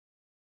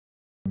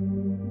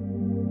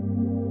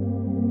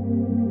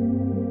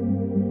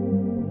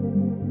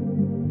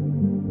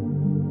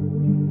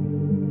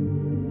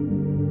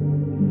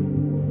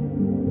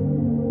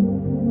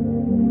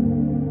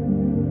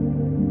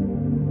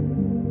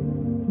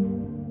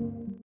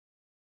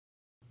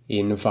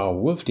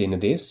Involved in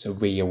this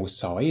real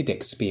side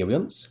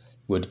experience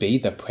would be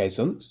the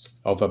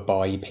presence of a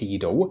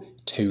bipedal,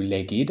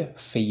 two-legged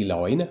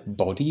feline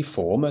body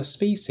form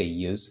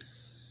species.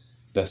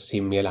 The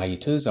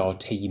simulators are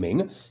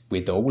teeming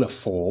with all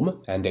form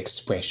and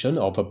expression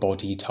of a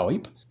body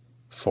type,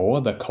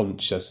 for the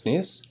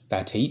consciousness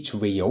that each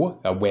real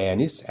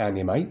awareness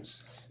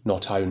animates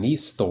not only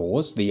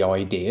stores the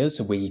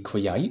ideas we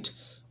create,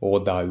 or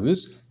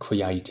those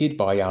created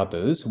by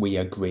others we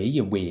agree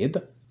with,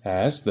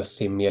 as the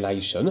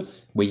simulation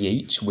we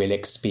each will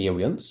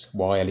experience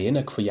while in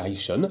a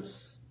creation,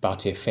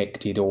 but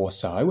effected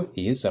also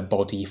is a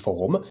body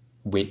form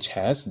which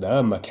has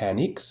the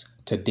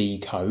mechanics to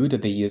decode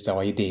these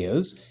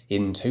ideas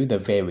into the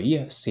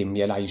very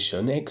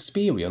simulation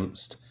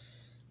experienced.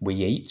 We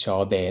each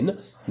are then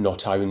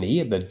not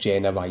only the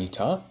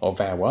generator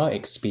of our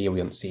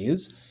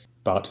experiences,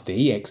 but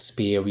the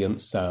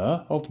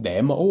experiencer of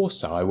them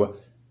also,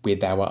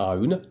 with our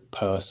own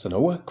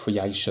personal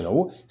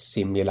creational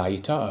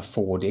simulator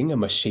affording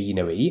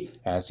machinery,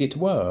 as it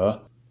were.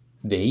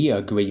 The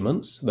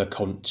agreements the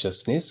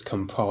consciousness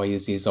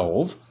comprises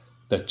of,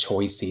 the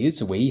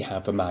choices we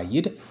have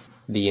made,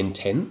 the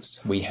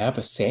intents we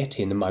have set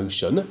in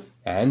motion,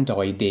 and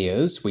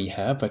ideas we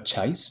have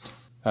chased,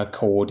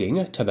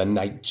 according to the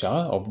nature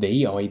of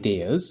the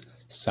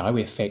ideas so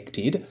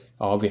effected,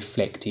 are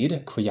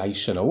reflected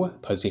creational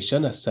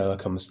position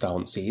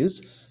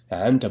circumstances,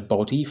 and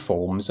body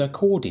forms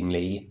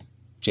accordingly.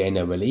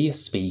 Generally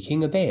speaking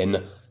then,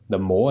 the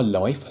more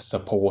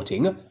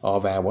life-supporting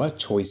are our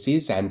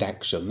choices and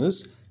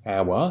actions,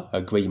 our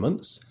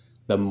agreements,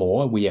 the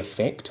more we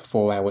effect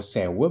for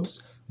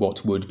ourselves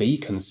what would be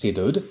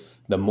considered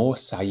the more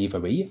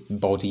savoury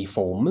body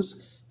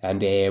forms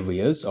and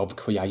areas of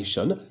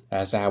creation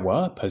as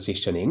our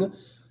positioning,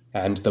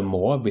 and the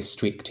more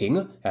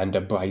restricting and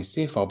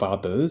abrasive of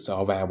others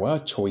are our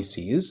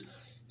choices,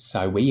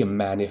 so we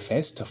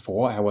manifest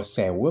for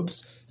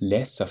ourselves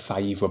less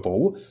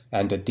favourable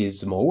and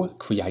dismal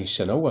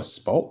creational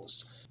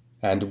spots,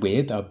 and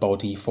with a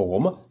body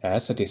form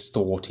as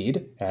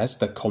distorted as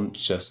the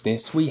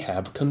consciousness we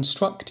have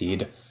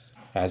constructed,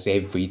 as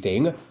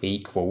everything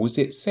equals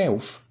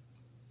itself.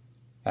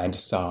 And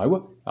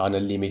so,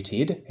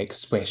 unlimited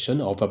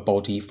expression of a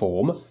body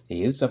form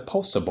is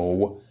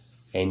possible.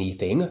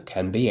 Anything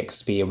can be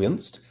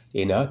experienced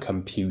in a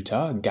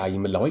computer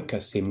game-like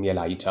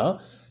simulator,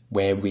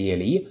 where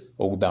really,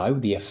 although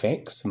the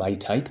effects may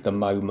take the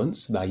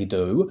moments they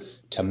do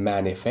to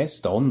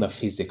manifest on the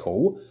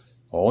physical,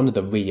 on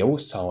the real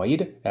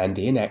side and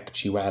in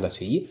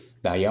actuality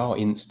they are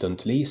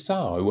instantly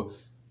so,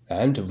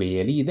 and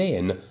really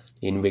then,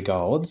 in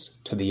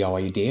regards to the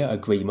idea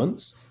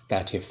agreements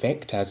that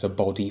effect as a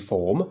body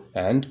form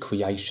and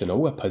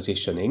creational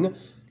positioning,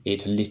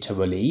 it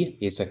literally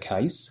is a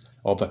case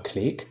of a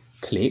click,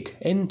 click,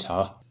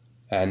 enter.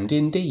 And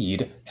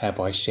indeed have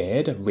I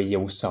shared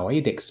real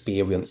side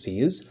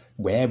experiences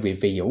where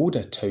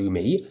revealed to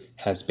me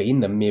has been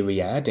the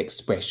myriad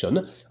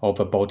expression of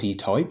a body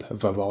type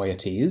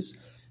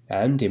varieties,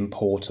 and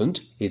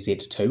important is it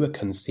to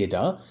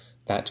consider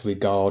that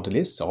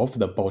regardless of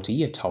the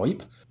body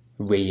type,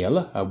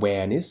 real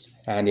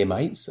awareness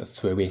animates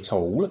through it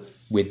all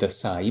with the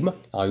same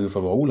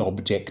overall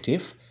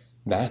objective,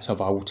 that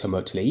of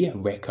ultimately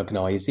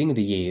recognizing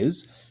the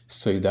ears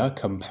through the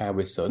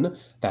comparison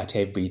that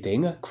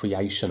everything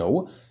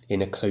creational,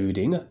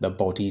 including the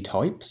body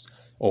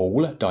types,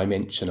 all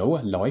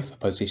dimensional life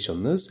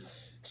positions,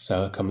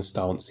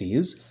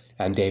 circumstances,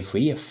 and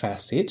every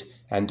facet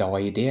and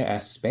idea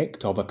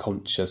aspect of a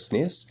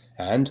consciousness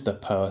and the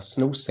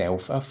personal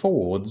self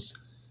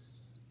affords.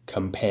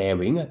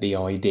 Comparing the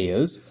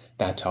ideas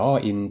that are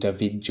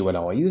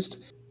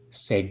individualized,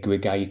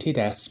 segregated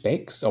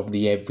aspects of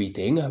the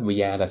everything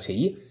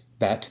reality,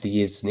 that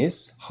the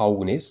isness,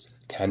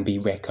 wholeness, can be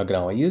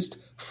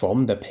recognized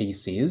from the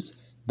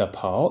pieces, the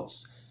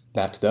parts,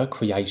 that the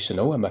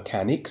creational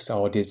mechanics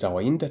are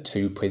designed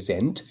to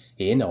present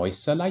in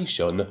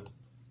isolation.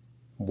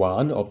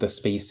 One of the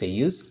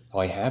species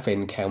I have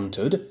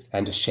encountered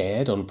and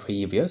shared on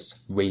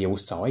previous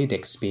real-side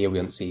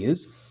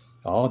experiences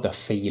are the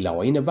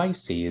feline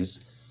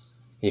races.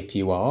 If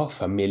you are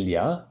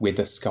familiar with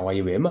the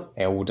Skyrim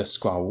Elder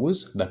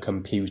Scrolls, the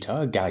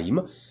computer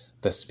game,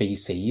 the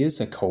species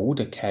are called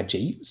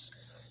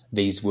Khajiits.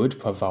 These would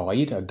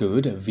provide a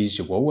good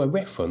visual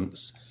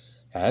reference,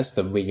 as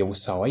the real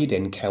side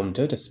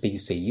encountered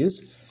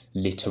species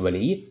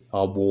literally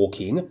are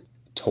walking,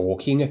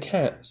 talking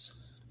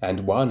cats, and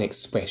one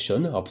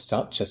expression of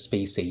such a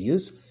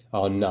species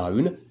are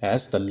known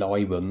as the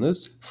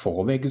Lyrans,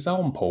 for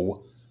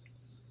example.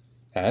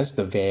 As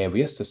the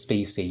various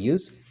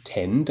species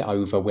tend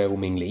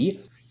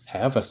overwhelmingly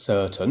have a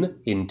certain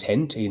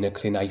intent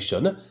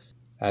inclination,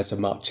 as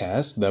much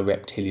as the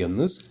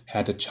reptilians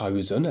had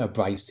chosen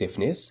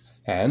abrasiveness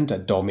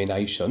and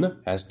domination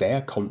as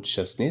their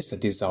consciousness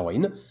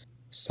design,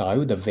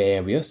 so the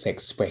various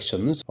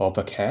expressions of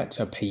a cat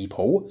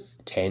people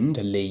tend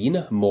to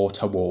lean more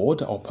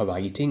toward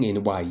operating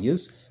in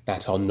ways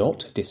that are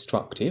not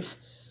destructive,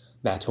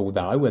 that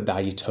although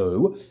they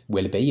too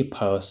will be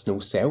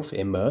personal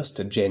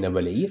self-immersed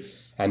generally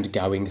and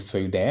going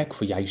through their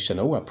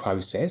creational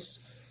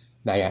process,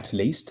 they at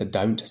least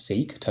don't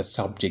seek to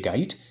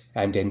subjugate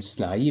and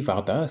enslave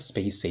other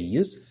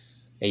species,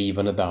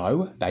 even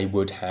though they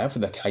would have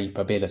the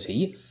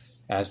capability,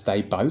 as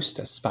they boast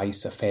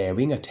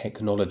spacefaring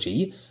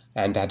technology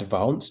and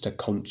advanced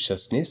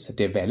consciousness,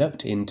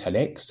 developed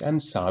intellects,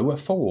 and so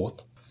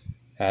forth.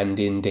 And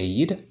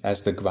indeed,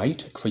 as the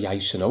great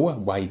creational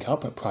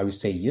wake-up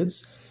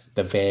proceeds,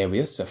 the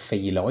various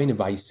feline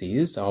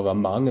races are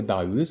among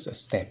those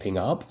stepping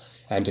up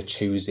and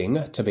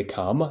choosing to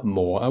become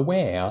more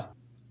aware.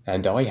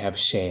 And I have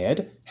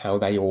shared how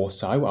they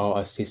also are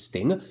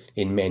assisting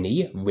in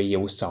many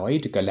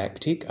real-side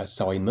galactic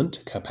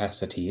assignment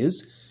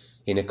capacities,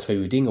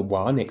 including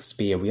one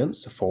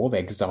experience, for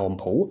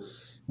example,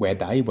 where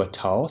they were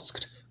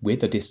tasked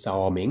with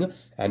disarming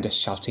and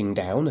shutting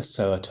down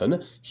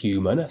certain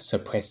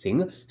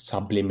human-suppressing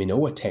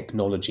subliminal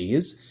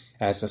technologies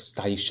as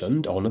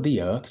stationed on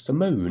the Earth's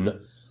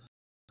moon.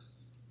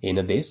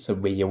 In this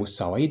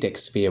real-side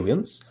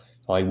experience,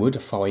 I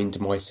would find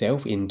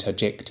myself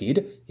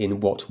interjected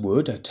in what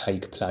would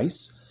take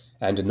place,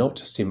 and not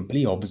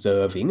simply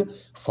observing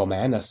from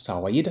an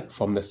aside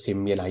from the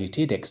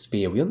simulated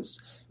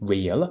experience,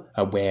 real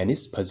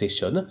awareness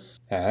position,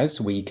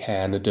 as we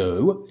can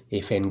do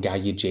if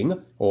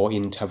engaging or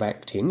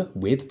interacting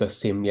with the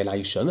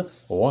simulation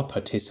or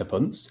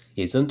participants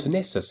isn't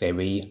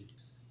necessary.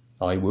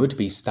 I would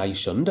be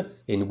stationed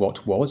in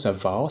what was a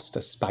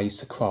vast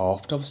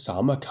spacecraft of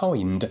some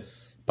kind,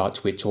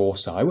 but which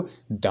also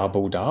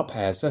doubled up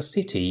as a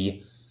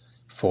city.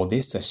 For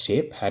this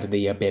ship had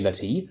the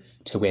ability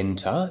to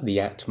enter the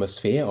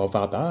atmosphere of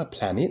other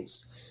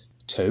planets,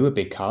 to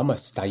become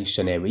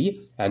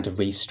stationary and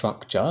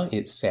restructure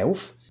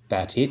itself,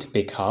 that it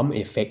become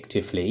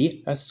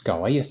effectively a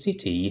sky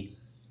city.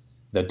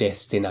 The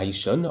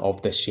destination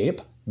of the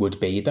ship would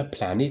be the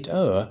planet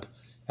Earth,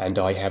 and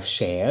I have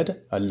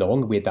shared,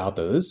 along with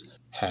others,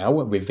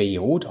 how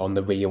revealed on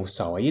the real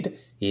side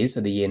is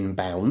the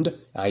inbound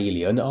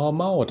alien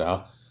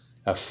armada,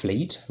 a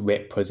fleet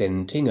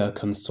representing a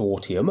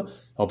consortium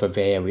of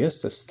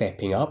various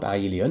stepping-up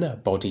alien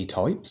body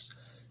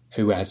types,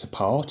 who as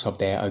part of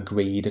their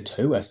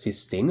agreed-to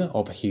assisting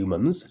of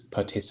humans'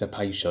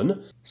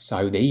 participation,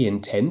 so the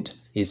intent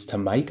is to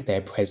make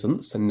their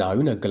presence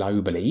known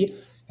globally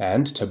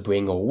and to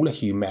bring all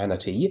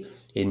humanity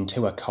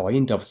into a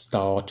kind of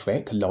Star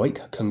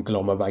Trek-like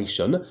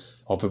conglomeration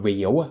of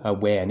real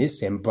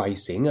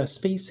awareness-embracing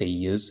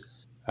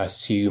species,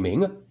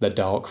 assuming the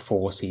dark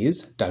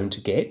forces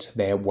don't get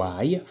their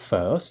way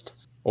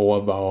first,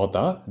 or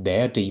rather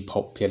their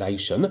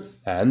depopulation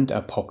and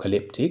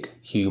apocalyptic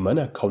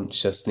human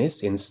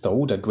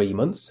consciousness-installed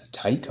agreements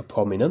take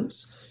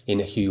prominence in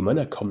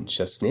human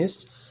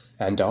consciousness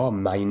and are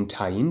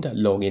maintained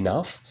long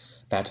enough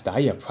that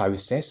they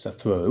process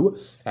through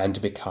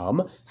and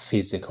become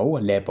physical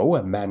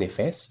level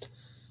manifest.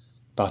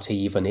 But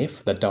even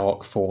if the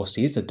dark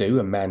forces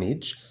do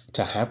manage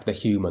to have the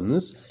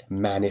humans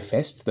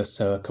manifest the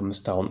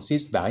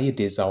circumstances they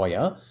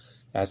desire,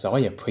 as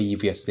I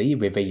previously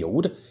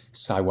revealed,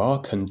 so are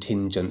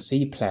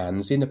contingency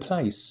plans in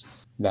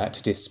place,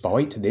 that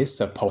despite this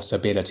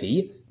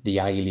possibility, the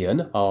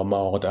alien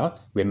armada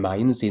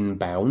remains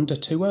inbound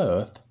to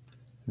Earth.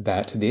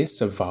 That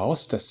this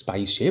vast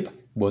spaceship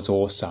was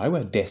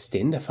also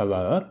destined for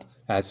Earth,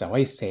 as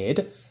I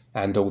said,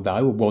 and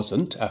although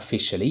wasn't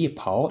officially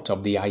part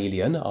of the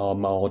alien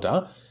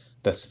armada,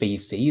 the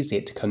species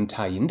it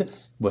contained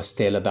were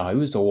still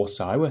those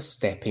also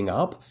stepping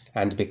up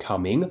and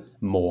becoming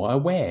more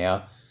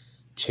aware,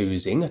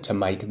 choosing to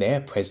make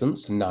their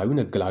presence known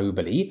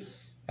globally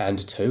and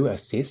to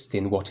assist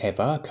in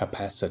whatever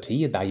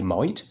capacity they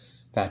might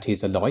that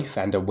is life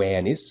and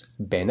awareness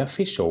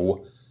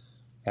beneficial.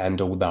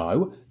 And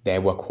although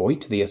there were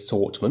quite the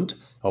assortment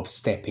of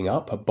stepping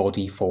up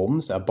body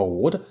forms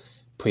aboard,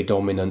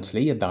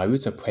 predominantly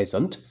those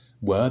present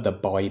were the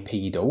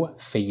bipedal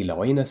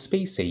feline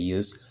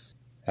species.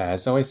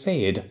 As I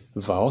said,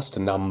 vast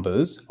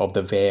numbers of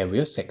the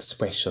various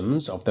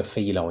expressions of the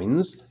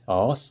felines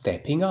are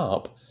stepping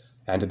up,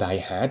 and they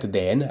had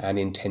then an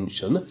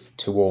intention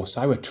to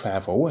also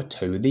travel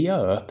to the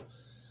Earth.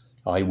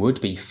 I would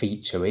be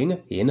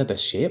featuring in the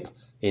ship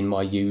in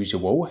my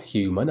usual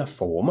human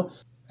form,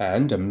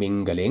 and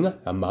mingling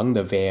among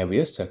the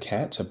various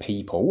cat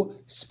people,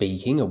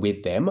 speaking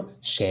with them,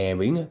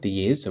 sharing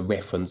these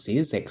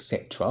references,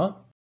 etc.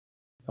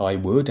 I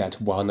would at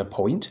one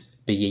point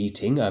be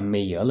eating a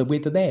meal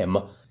with them.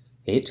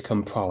 It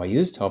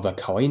comprised of a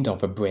kind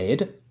of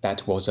bread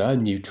that was a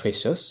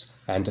nutritious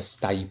and a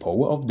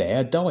staple of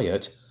their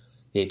diet.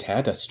 It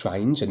had a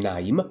strange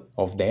name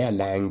of their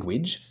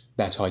language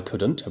that I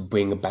couldn't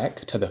bring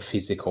back to the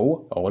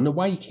physical on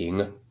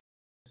waking.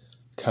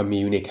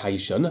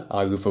 Communication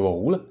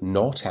overall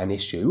not an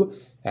issue,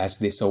 as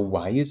this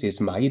always is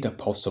made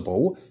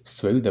possible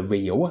through the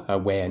real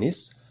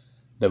awareness.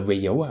 The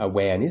real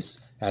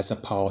awareness as a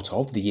part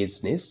of the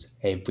isness,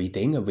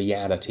 everything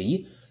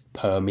reality,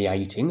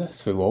 permeating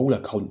through all a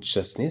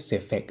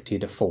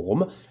consciousness-affected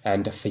form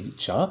and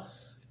feature.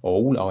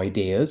 All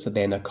ideas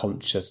then a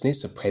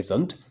consciousness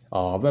present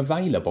are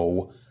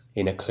available,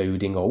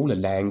 including all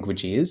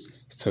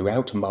languages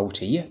throughout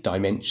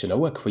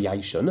multi-dimensional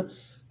creation,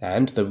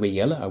 and the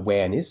real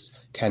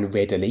awareness can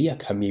readily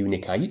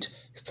communicate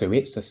through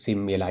its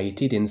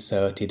simulated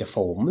inserted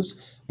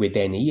forms with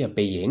any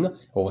being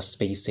or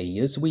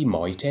species we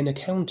might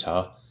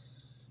encounter.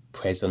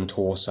 Present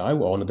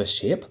also on the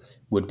ship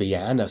would be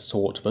an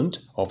assortment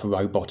of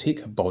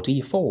robotic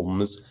body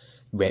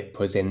forms,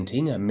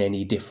 representing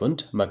many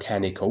different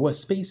mechanical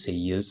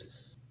species.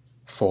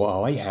 For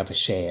I have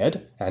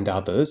shared, and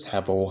others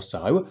have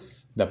also,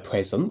 the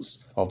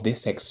presence of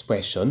this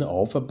expression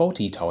of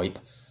body type.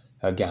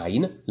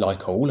 Again,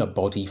 like all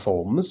body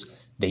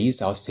forms,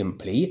 these are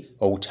simply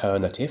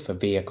alternative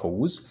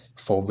vehicles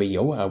for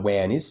real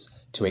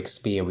awareness to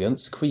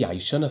experience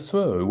creation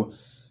through,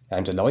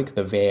 and like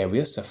the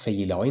various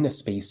feline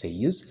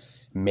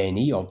species,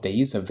 many of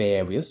these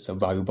various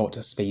robot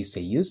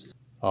species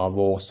are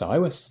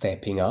also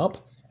stepping up,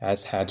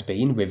 as had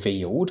been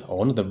revealed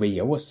on the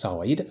real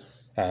side,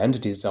 and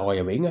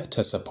desiring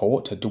to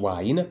support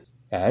DUANE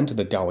and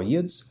the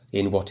guides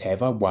in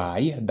whatever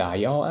way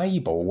they are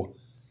able.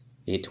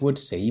 It would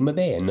seem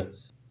then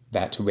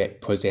that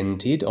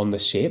represented on the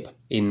ship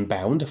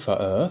inbound for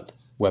Earth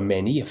were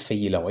many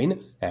feline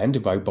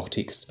and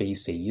robotic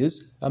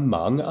species,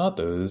 among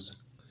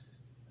others.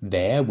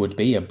 There would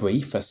be a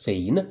brief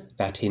scene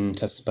that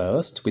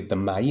interspersed with the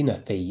main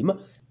theme,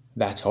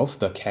 that of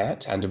the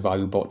cat and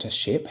robot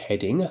ship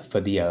heading for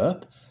the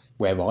Earth,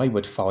 where I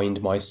would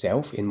find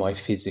myself in my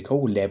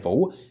physical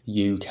level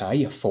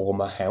UK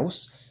former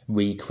house,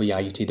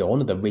 recreated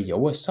on the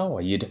real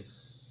side.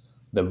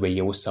 The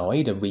real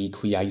side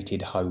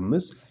recreated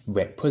homes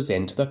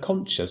represent the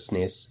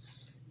consciousness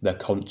a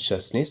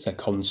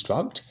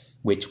construct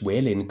which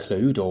will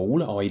include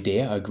all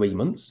idea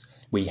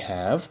agreements we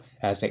have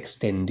as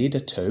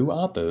extended to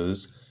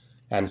others,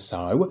 and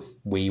so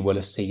we will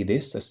see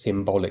this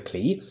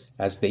symbolically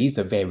as these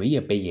very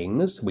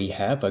beings we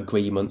have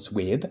agreements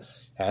with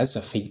as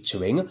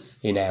featuring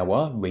in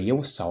our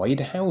real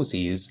side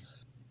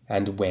houses,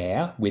 and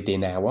where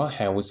within our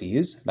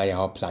houses they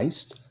are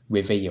placed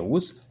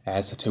reveals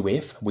as to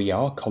if we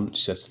are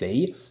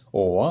consciously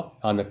or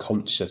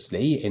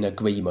unconsciously in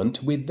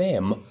agreement with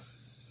them.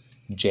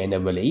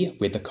 Generally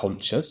with the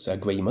conscious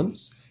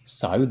agreements,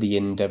 so the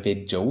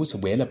individuals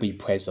will be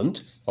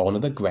present on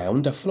the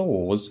ground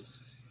floors,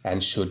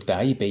 and should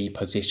they be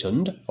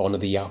positioned on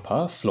the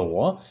upper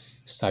floor,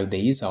 so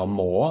these are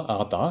more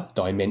other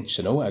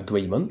dimensional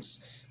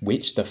agreements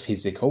which the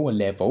physical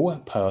level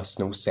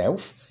personal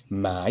self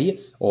may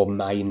or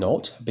may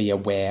not be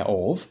aware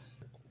of,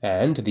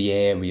 and the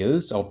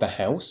areas of the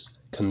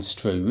house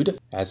construed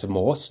as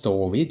more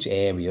storage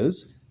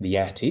areas, the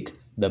attic,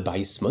 the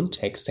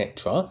basement,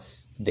 etc.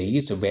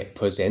 These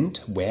represent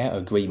where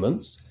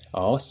agreements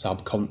are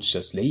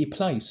subconsciously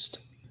placed.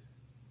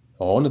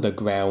 On the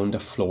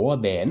ground floor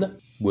then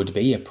would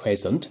be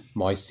present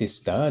my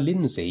sister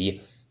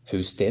Lindsay,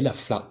 who still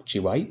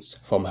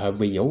fluctuates from her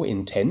real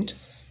intent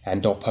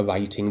and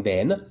operating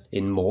then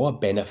in more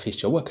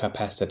beneficial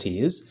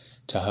capacities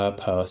to her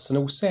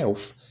personal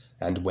self,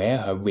 and where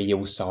her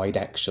real side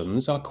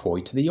actions are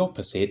quite the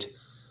opposite.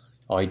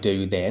 I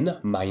do then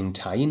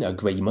maintain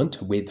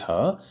agreement with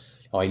her.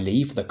 I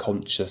leave the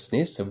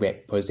consciousness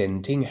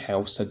representing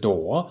house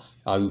door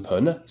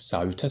open,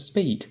 so to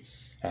speak,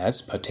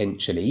 as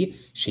potentially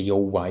she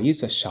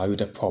always showed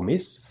a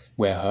promise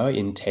where her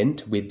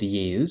intent with the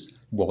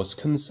ears was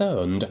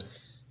concerned,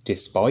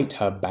 despite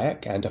her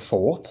back and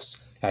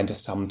forths, and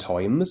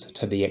sometimes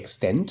to the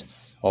extent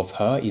of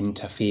her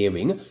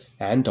interfering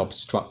and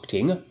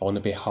obstructing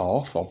on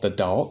behalf of the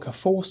dark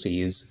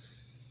forces.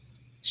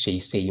 She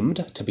seemed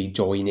to be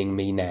joining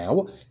me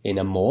now in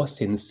a more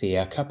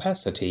sincere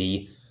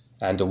capacity,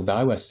 and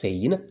although a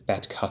scene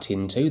that cut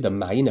into the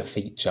main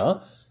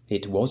feature,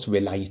 it was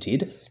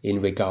related in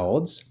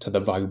regards to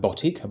the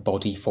robotic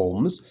body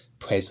forms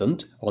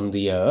present on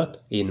the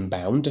Earth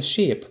inbound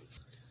ship.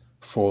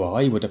 For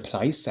I would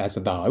place as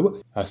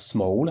though a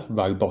small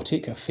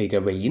robotic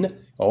figurine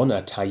on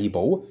a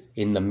table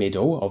in the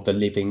middle of the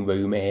living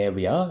room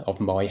area of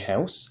my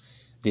house.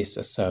 This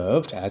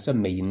served as a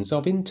means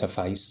of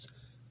interface.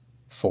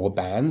 For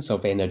bands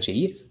of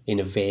energy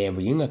in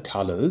varying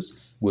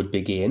colours would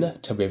begin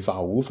to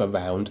revolve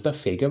around the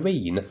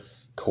figurine,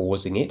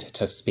 causing it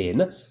to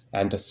spin,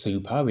 and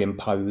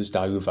superimposed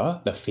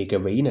over the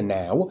figurine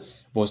now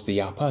was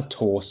the upper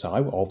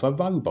torso of a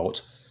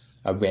robot,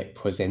 a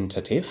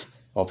representative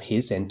of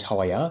his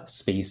entire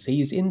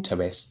species'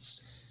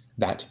 interests,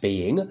 that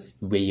being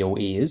real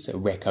is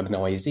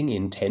recognizing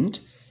intent,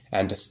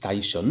 and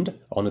stationed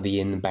on the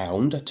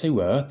inbound to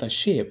Earth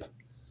ship.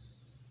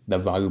 The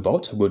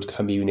robot would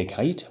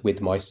communicate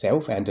with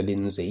myself and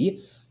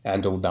Lindsay,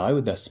 and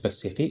although the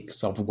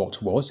specifics of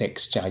what was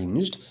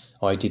exchanged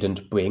I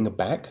didn't bring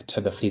back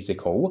to the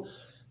physical,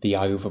 The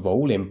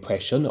overall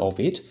impression of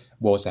it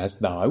was as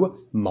though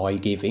my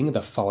giving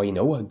the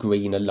final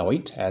green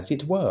light, as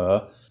it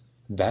were,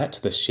 that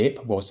the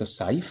ship was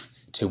safe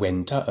to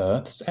enter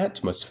Earth's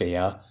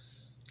atmosphere,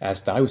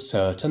 as though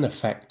certain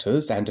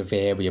factors and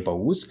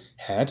variables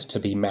had to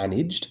be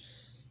managed,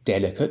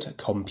 delicate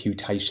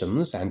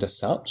computations and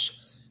such,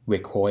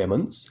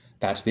 requirements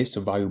that this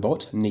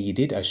robot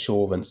needed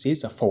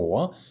assurances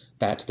for,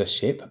 that the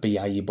ship be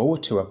able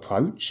to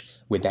approach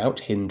without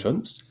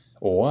hindrance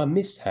or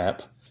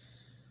mishap.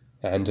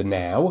 And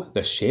now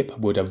the ship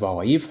would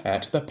arrive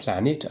at the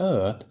planet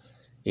Earth.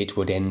 It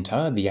would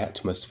enter the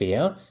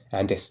atmosphere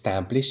and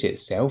establish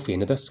itself in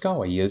the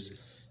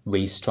skies,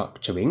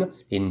 restructuring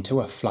into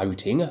a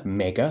floating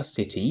mega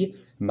city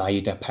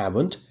made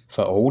apparent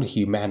for all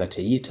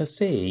humanity to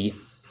see.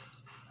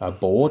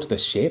 Aboard the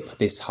ship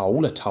this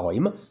whole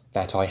time,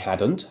 that I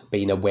hadn't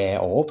been aware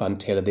of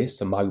until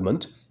this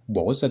moment,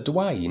 was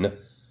DUANE.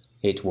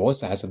 It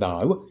was as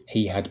though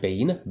he had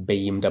been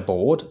beamed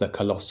aboard the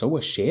colossal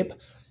ship,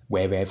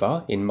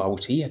 wherever in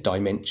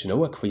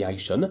multi-dimensional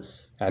creation,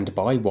 and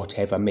by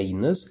whatever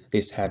means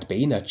this had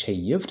been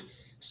achieved,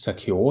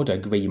 secured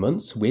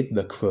agreements with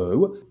the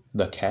crew,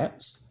 the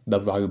cats, the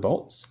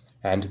robots,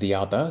 and the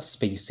other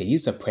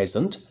species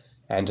present,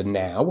 and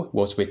now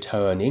was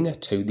returning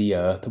to the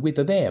Earth with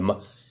them,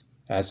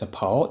 as a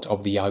part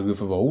of the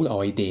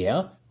overall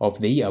idea of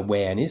the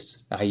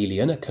Awareness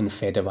Alien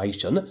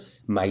Confederation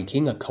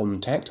making a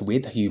contact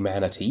with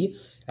humanity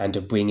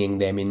and bringing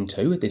them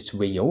into this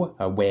real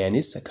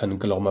awareness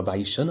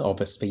conglomeration of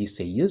a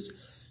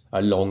species,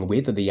 along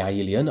with the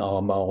alien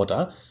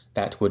armada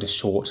that would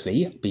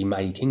shortly be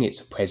making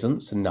its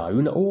presence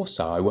known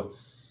also.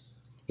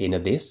 In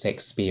this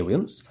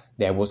experience,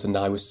 there was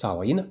no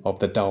sign of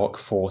the dark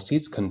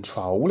forces'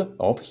 control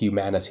of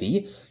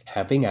humanity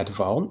having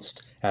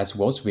advanced, as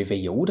was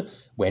revealed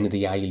when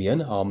the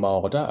alien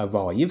armada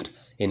arrived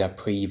in a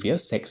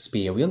previous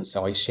experience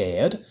I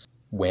shared,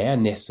 where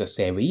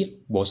necessary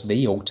was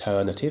the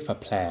alternative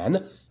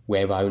plan,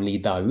 where only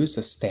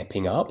those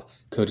stepping up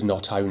could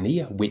not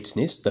only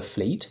witness the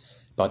fleet,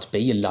 but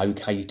be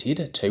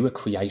located to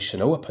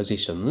creational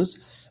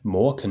positions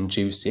more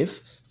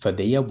conducive for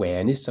the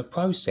awareness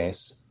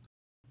process.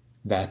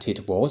 That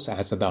it was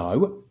as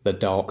though the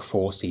dark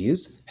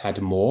forces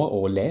had more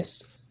or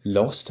less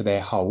lost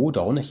their hold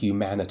on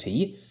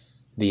humanity,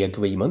 the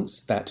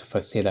agreements that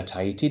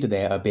facilitated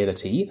their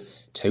ability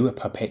to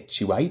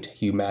perpetuate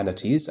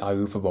humanity's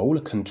overall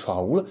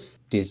control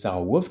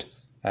dissolved,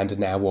 and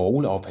now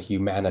all of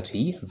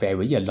humanity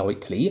very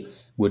likely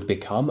would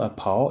become a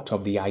part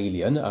of the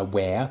alien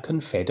aware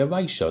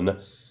confederation.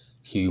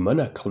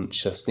 Human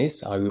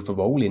consciousness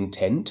overall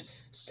intent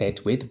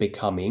set with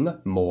becoming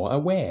more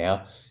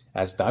aware,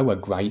 as though a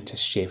great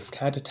shift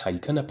had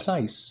taken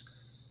place.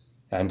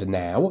 And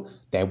now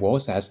there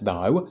was as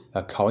though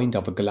a kind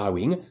of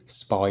glowing,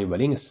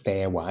 spiralling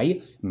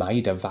stairway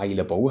made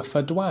available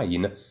for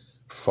DUANE,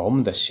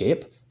 from the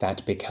ship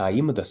that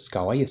became the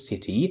Sky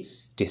City,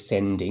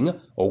 descending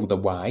all the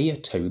way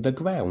to the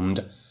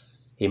ground.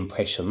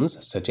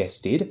 Impressions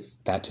suggested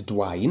that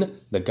DUANE,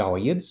 the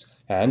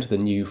guides, and the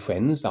new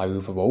friends'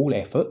 overall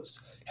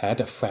efforts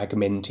had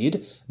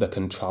fragmented the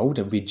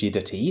controlled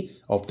rigidity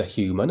of the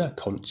human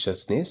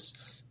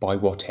consciousness, by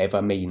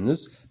whatever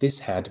means this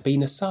had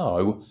been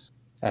so,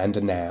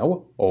 and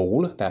now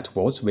all that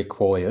was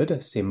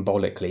required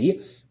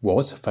symbolically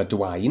was for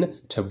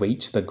DUANE to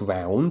reach the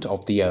ground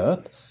of the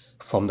Earth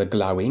from the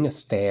glowing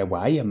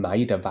stairway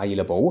made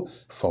available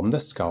from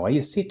the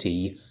Sky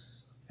City,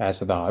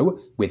 as though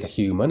with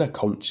human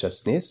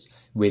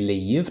consciousness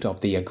relieved of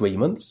the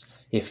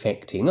agreements,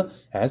 effecting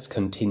as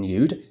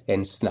continued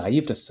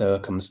enslaved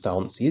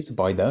circumstances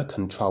by the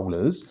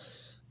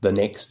controllers. The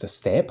next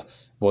step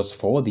was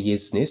for the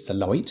Isness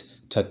light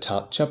to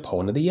touch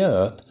upon the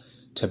Earth,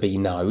 to be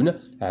known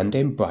and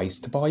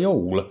embraced by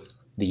all,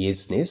 the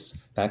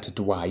Isness that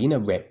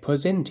DUANE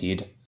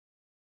represented.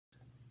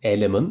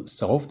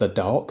 Elements of the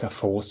dark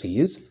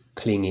forces,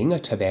 clinging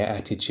to their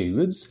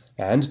attitudes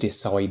and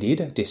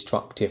decided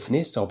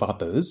destructiveness of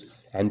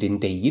others, and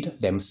indeed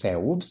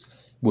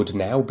themselves, would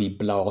now be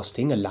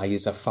blasting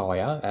laser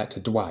fire at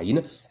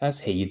DUANE as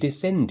he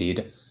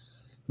descended.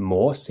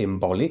 More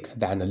symbolic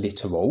than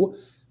literal,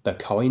 the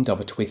kind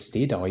of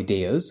twisted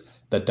ideas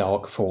the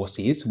dark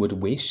forces would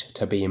wish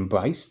to be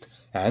embraced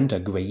and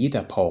agreed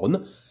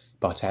upon,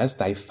 but as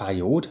they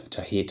failed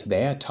to hit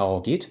their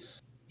target,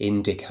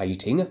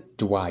 indicating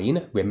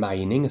DUANE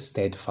remaining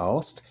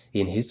steadfast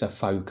in his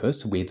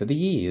focus with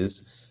the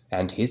ears,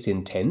 and his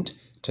intent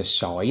to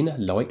shine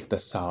like the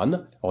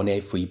sun on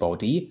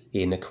everybody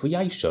in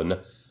creation.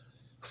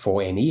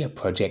 For any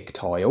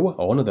projectile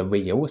on the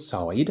real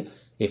side,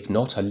 if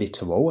not a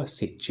literal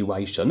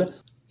situation,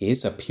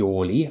 is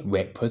purely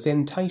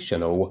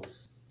representational.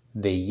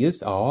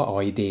 These are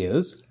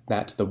ideas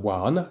that the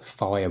one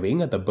firing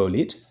the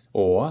bullet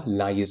or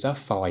laser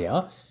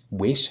fire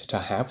wish to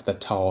have the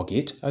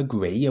target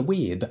agree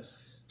with,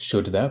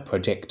 should the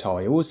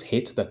projectiles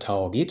hit the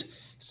target,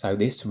 so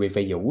this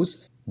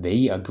reveals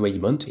the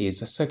agreement is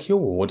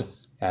secured,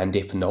 and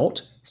if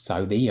not,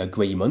 so the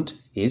agreement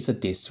is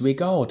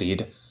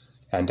disregarded.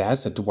 And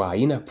as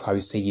DUANE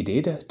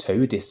proceeded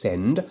to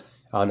descend,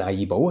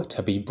 unable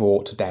to be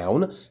brought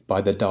down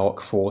by the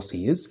dark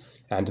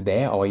forces and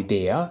their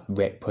idea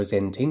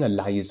representing a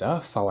laser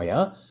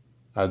fire,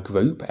 a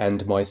group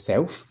and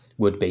myself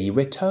would be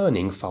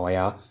returning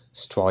fire,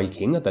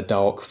 striking the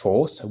dark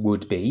force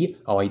would-be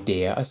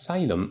idea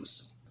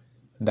assailants.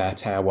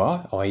 That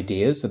our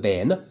ideas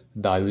then,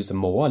 those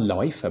more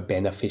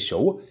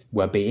life-beneficial,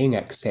 were being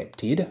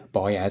accepted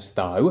by as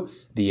though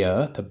the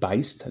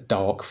Earth-based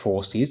dark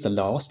forces'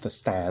 last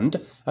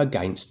stand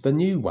against the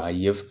new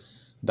wave,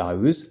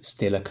 those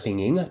still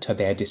clinging to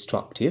their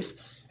destructive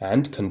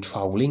and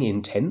controlling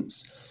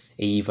intents,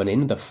 even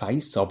in the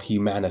face of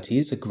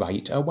humanity's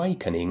great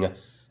awakening,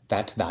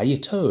 that they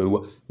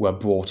too were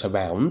brought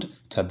around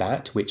to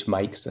that which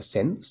makes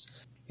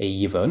sense,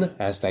 even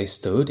as they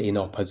stood in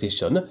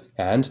opposition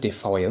and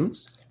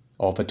defiance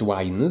of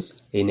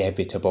DUANE's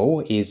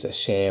inevitable is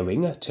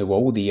sharing to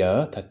all the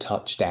Earth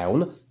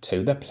touchdown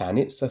to the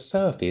planet's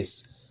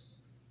surface.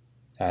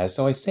 As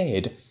I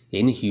said,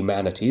 in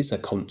humanity's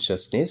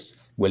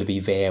consciousness will be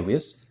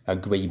various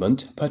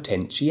agreement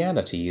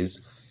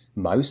potentialities,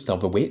 most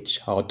of which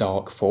are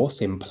dark force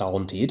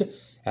implanted,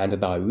 and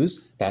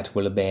those that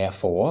will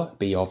therefore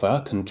be of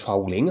a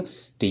controlling,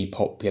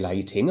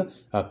 depopulating,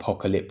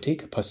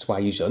 apocalyptic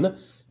persuasion,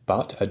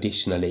 but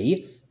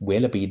additionally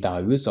will be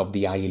those of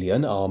the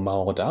alien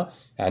armada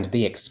and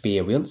the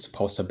experience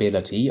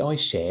possibility I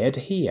shared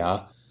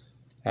here.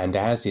 And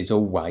as is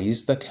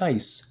always the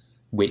case,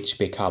 which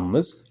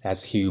becomes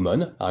as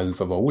human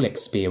overall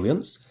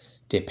experience,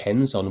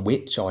 depends on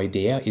which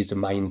idea is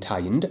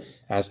maintained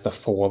as the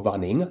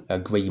forerunning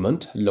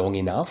agreement long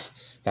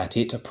enough that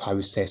it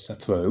process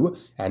through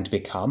and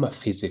become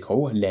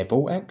physical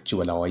level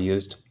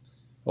actualized.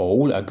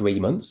 All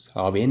agreements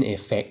are in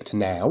effect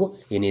now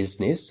in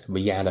isness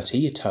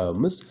reality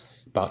terms,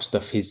 but the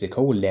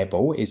physical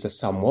level is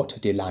somewhat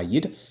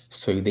delayed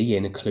through the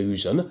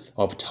inclusion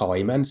of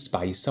time and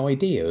space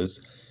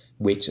ideas,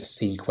 which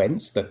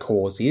sequence the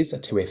causes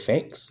to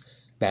effects,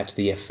 that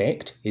the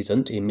effect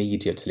isn't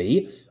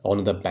immediately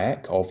on the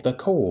back of the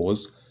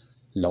cause,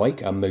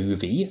 like a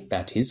movie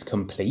that is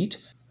complete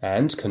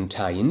and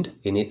contained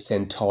in its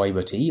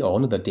entirety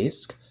on the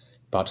disc,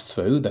 but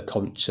through the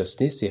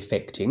consciousness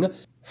effecting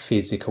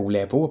physical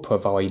level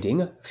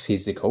providing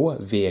physical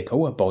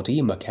vehicle body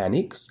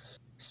mechanics.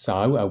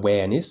 So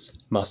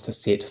awareness must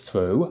sit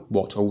through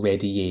what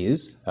already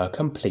is a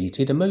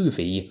completed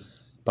movie.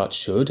 But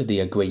should the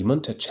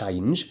agreement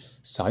change,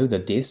 so the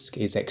disc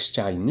is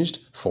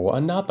exchanged for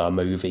another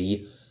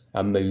movie,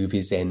 a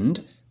movie's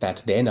end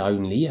that then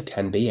only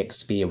can be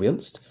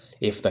experienced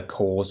if the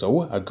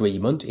causal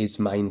agreement is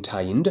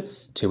maintained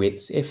to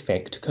its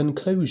effect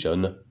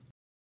conclusion.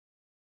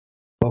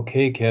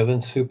 Okay,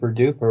 Kevin, super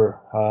duper.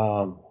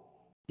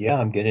 Yeah,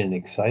 I'm getting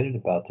excited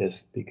about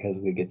this because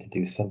we get to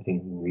do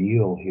something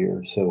real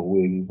here. So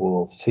we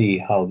will see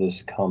how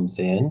this comes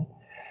in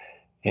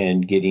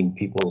and getting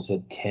people's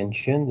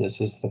attention.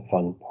 This is the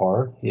fun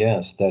part.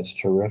 Yes, that's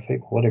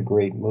terrific. What a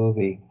great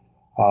movie.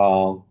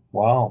 Wow.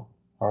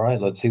 All right,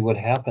 let's see what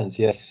happens.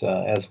 Yes,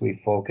 as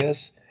we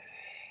focus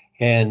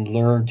and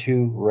learn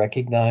to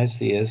recognize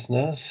the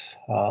isness,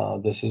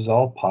 this is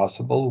all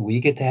possible.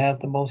 We get to have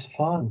the most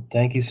fun.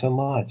 Thank you so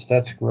much.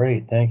 That's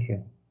great. Thank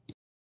you.